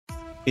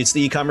It's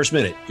the E-Commerce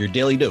Minute, your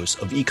daily dose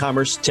of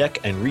e-commerce,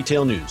 tech, and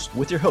retail news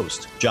with your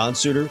hosts, John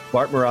Suter,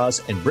 Bart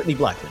Mraz, and Brittany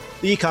Blackman.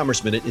 The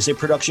E-Commerce Minute is a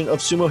production of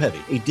Sumo Heavy,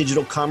 a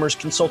digital commerce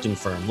consulting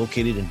firm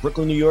located in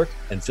Brooklyn, New York,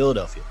 and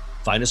Philadelphia.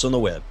 Find us on the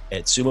web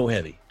at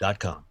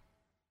sumoheavy.com.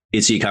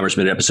 It's the E-Commerce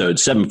Minute, episode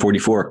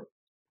 744.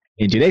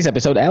 In today's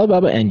episode,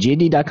 Alibaba and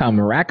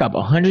JD.com rack up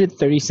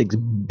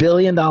 $136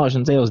 billion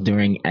in sales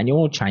during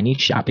annual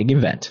Chinese shopping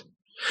event.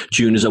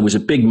 June is always a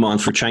big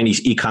month for Chinese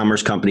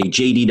e-commerce company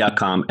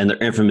JD.com and their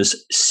infamous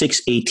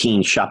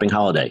 618 shopping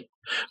holiday.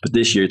 But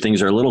this year,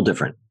 things are a little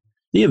different.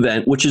 The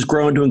event, which has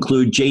grown to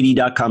include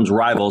JD.com's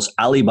rivals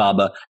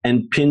Alibaba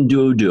and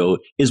Pinduoduo,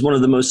 is one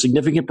of the most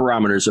significant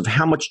barometers of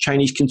how much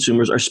Chinese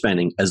consumers are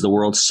spending as the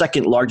world's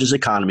second largest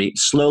economy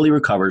slowly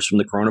recovers from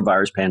the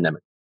coronavirus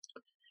pandemic.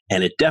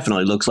 And it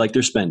definitely looks like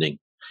they're spending.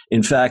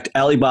 In fact,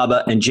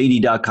 Alibaba and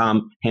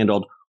JD.com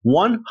handled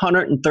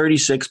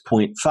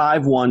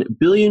 $136.51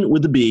 billion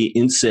with a B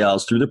in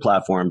sales through the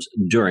platforms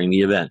during the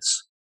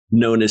events.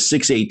 Known as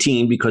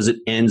 618 because it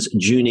ends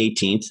June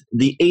 18th,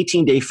 the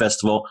 18-day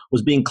festival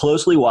was being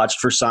closely watched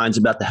for signs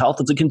about the health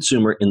of the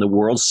consumer in the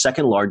world's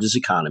second largest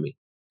economy.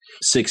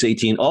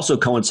 618 also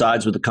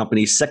coincides with the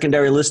company's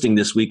secondary listing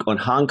this week on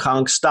Hong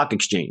Kong Stock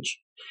Exchange.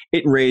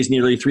 It raised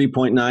nearly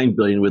 $3.9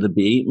 billion with a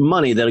B,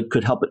 money that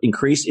could help it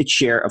increase its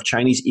share of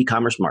Chinese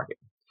e-commerce market.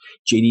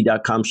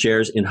 JD.com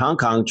shares in Hong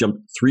Kong jumped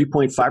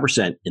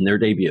 3.5% in their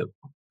debut.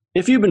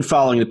 If you've been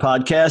following the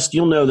podcast,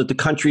 you'll know that the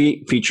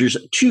country features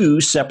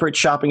two separate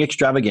shopping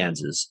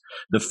extravaganzas.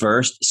 The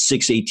first,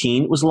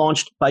 618, was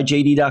launched by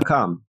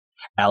JD.com.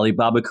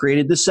 Alibaba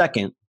created the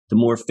second, the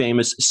more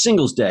famous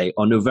Singles Day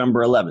on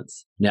November 11th.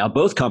 Now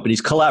both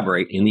companies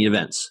collaborate in the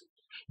events.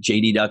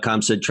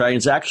 JD.com said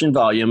transaction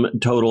volume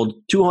totaled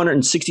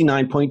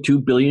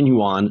 269.2 billion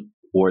yuan,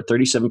 or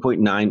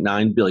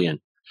 37.99 billion.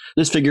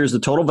 This figure is the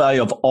total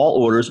value of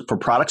all orders for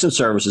products and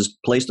services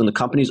placed on the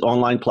company's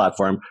online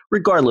platform,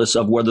 regardless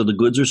of whether the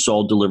goods are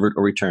sold, delivered,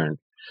 or returned.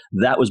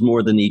 That was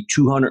more than the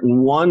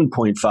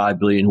 201.5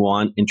 billion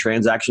yuan in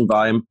transaction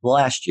volume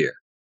last year.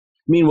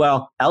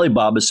 Meanwhile,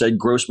 Alibaba said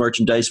gross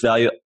merchandise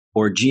value,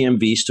 or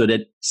GMV, stood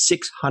at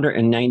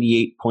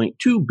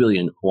 698.2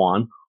 billion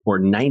yuan,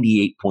 or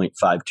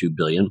 98.52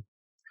 billion.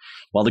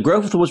 While the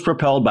growth was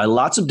propelled by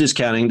lots of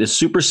discounting, the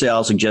super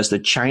sale suggests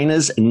that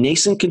China's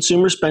nascent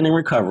consumer spending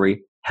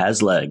recovery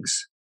has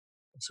legs.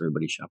 So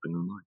everybody's shopping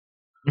online.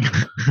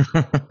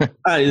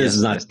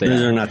 These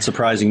are not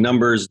surprising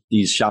numbers.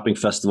 These shopping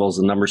festivals,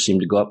 the numbers seem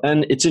to go up.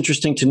 And it's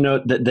interesting to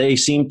note that they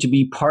seem to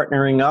be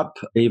partnering up,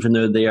 even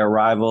though they are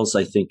rivals.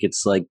 I think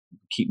it's like,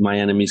 keep my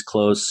enemies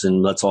close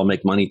and let's all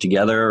make money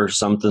together or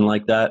something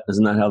like that.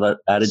 Isn't that how that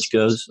adage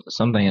goes?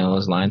 Something along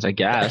those lines, I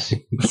guess.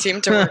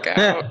 Seemed to work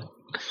out.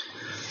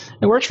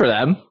 It works for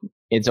them.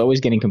 It's always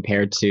getting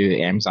compared to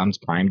Amazon's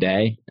Prime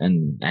Day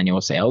and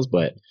annual sales,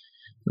 but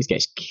these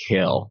guys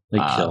kill. They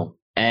kill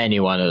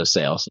any one of those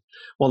sales.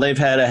 Well, they've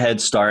had a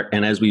head start.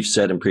 And as we've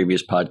said in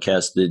previous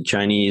podcasts, the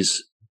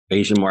Chinese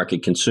Asian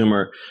market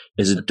consumer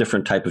is a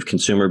different type of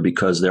consumer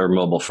because they're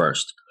mobile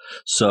first.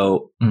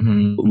 So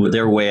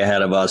they're way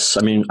ahead of us.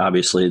 I mean,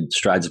 obviously,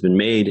 strides have been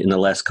made in the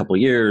last couple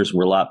of years.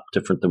 We're a lot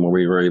different than where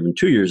we were even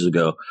 2 years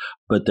ago.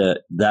 But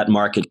that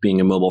market being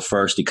a mobile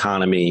first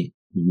economy,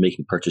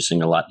 making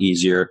purchasing a lot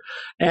easier.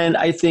 And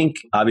I think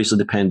obviously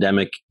the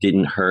pandemic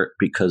didn't hurt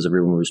because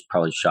everyone was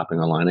probably shopping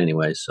online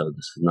anyway. So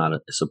this is not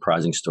a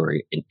surprising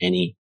story in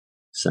any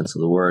sense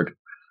of the word.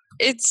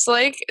 It's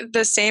like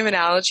the same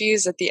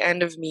analogies at the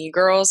end of Mean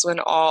Girls when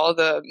all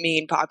the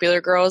mean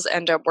popular girls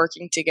end up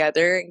working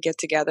together and get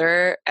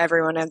together.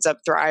 Everyone ends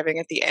up thriving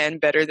at the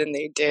end better than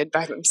they did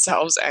by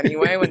themselves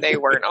anyway when they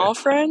weren't all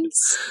friends.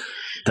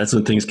 That's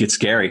when things get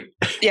scary.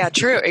 Yeah,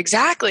 true.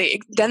 Exactly.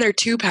 Then they're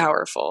too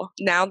powerful.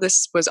 Now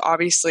this was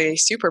obviously a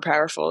super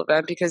powerful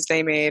event because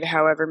they made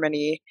however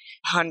many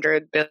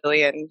 100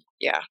 billion.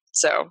 Yeah.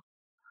 So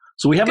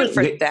we haven't. Good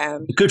for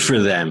them. Good for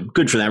them.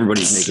 Good for them.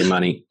 Everybody's making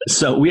money.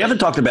 So we haven't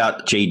talked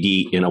about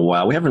JD in a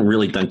while. We haven't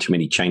really done too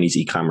many Chinese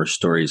e-commerce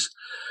stories.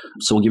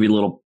 So we'll give you a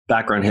little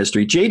background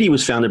history. JD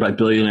was founded by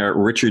billionaire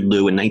Richard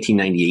Liu in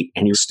 1998,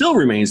 and he still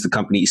remains the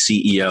company's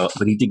CEO,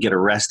 but he did get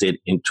arrested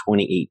in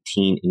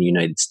 2018 in the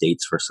United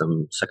States for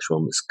some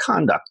sexual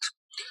misconduct.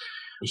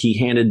 He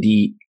handed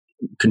the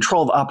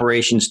control of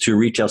operations to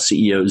retail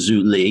CEO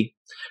Zhu Li.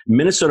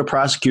 Minnesota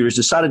prosecutors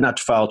decided not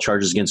to file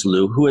charges against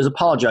Liu, who has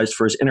apologized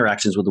for his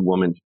interactions with a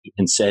woman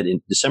and said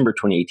in December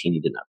 2018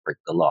 he did not break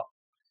the law.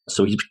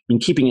 So he's been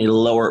keeping a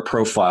lower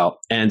profile.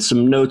 And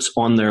some notes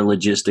on their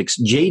logistics.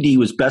 JD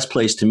was best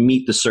placed to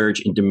meet the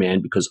surge in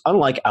demand because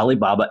unlike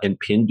Alibaba and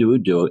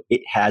Pinduoduo,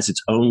 it has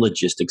its own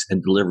logistics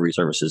and delivery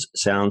services.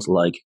 Sounds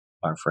like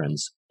our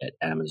friends at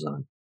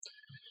Amazon.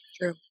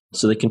 True.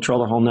 So they control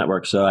their whole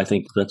network. So I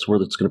think that's where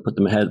that's going to put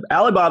them ahead.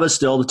 Alibaba is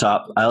still the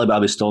top.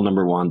 Alibaba is still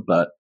number one,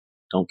 but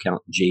don't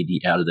count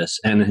JD out of this.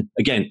 And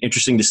again,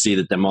 interesting to see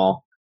that them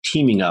all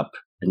teaming up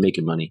and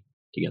making money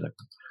together.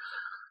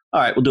 All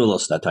right, we'll do a little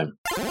stat time.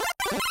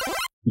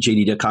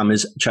 JD.com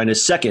is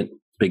China's second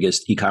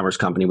biggest e-commerce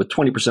company with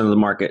 20% of the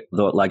market,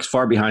 though it lags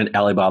far behind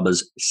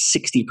Alibaba's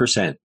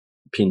 60%.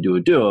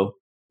 Pinduoduo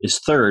is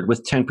third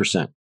with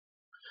 10%.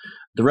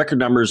 The record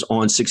numbers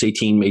on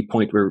 6/18 may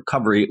point to a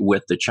recovery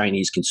with the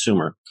Chinese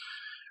consumer.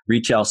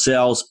 Retail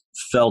sales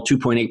fell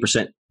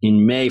 2.8%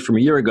 in May from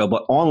a year ago,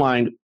 but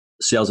online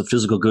sales of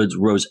physical goods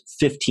rose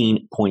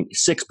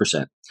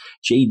 15.6%.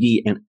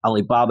 JD and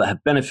Alibaba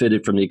have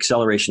benefited from the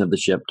acceleration of the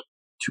shift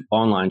to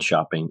online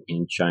shopping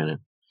in China.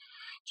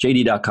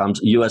 JD.com's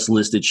U.S.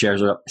 listed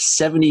shares are up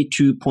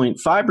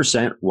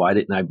 72.5%. Why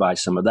didn't I buy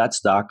some of that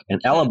stock? And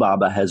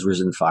Alibaba has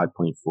risen 5.4%.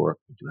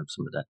 I do have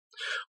some of that.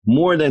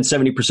 More than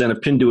 70%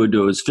 of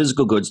Pinduoduo's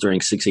physical goods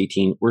during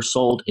 6/18 were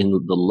sold in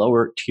the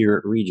lower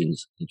tier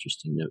regions.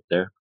 Interesting note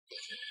there.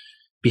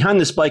 Behind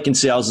the spike in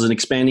sales is an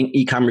expanding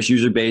e-commerce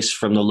user base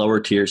from the lower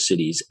tier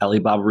cities.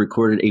 Alibaba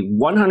recorded a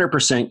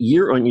 100%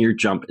 year-on-year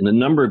jump in the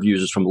number of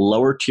users from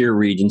lower tier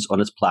regions on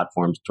its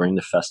platforms during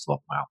the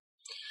festival. Wow.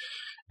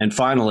 And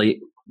finally,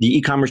 the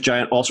e-commerce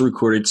giant also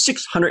recorded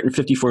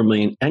 654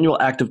 million annual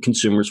active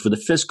consumers for the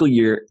fiscal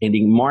year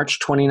ending March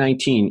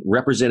 2019,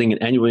 representing an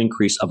annual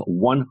increase of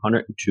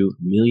 102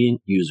 million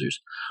users.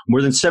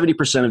 More than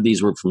 70% of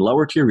these were from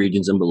lower tier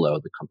regions and below,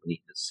 the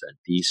company has said.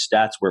 These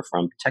stats were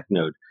from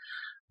TechNode.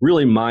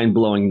 Really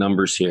mind-blowing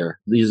numbers here.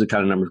 These are the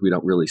kind of numbers we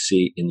don't really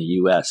see in the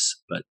U.S.,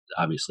 but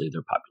obviously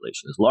their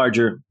population is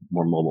larger,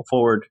 more mobile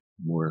forward,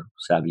 more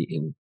savvy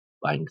in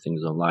buying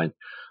things online.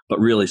 But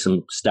really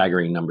some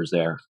staggering numbers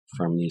there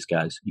from these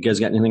guys. You guys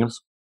got anything else?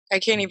 I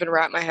can't even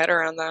wrap my head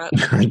around that.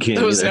 I can't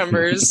Those either.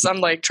 numbers. I'm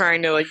like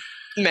trying to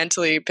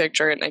mentally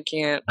picture it and I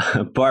can't.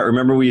 Bart,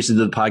 remember we used to do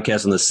the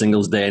podcast on the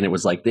Singles Day and it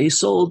was like they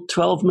sold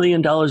 $12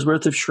 million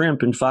worth of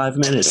shrimp in 5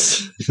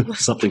 minutes.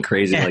 Something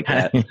crazy like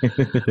that.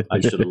 I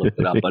should have looked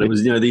it up. But it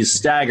was, these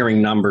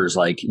staggering numbers,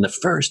 like in the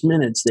first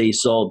minutes they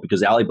sold,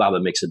 because Alibaba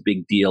makes a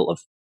big deal of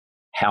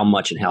how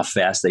much and how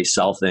fast they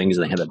sell things.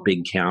 And they have a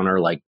big counter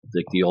like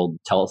the old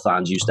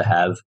telethons used to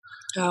have.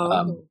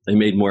 They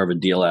made more of a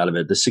deal out of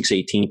it. The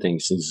 6/18 thing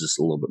seems just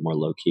a little bit more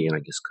low key, and I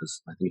guess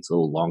because I think it's a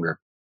little longer.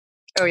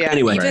 Oh yeah.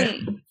 Anyway,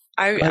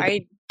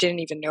 I didn't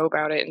even know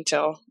about it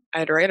until I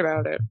had to write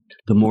about it.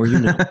 The more you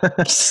know.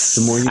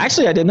 The more you know.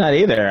 Actually, I did not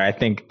either. I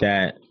think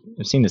that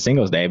I've seen the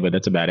Singles Day, but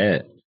that's about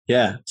it.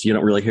 Yeah, so you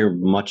don't really hear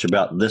much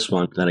about this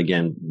one. Then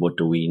again, what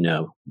do we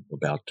know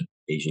about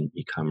Asian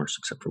e-commerce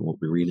except for what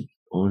we read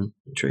on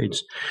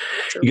trades?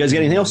 True. You guys got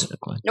anything else?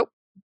 Nope.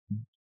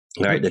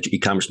 All right, that's your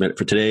e-commerce minute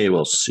for today.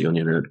 We'll see you on the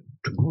internet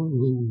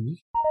tomorrow.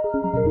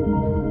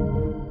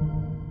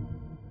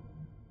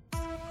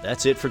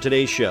 That's it for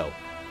today's show.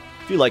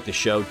 If you like the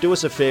show, do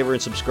us a favor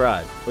and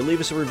subscribe or leave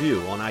us a review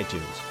on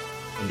iTunes.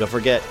 And don't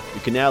forget, you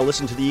can now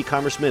listen to the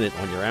e-commerce minute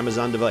on your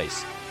Amazon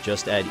device.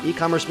 Just add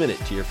e-commerce minute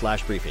to your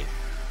flash briefing.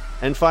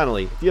 And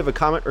finally, if you have a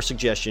comment or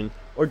suggestion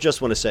or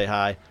just want to say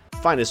hi,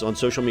 find us on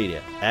social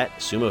media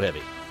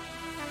 @SumoHeavy.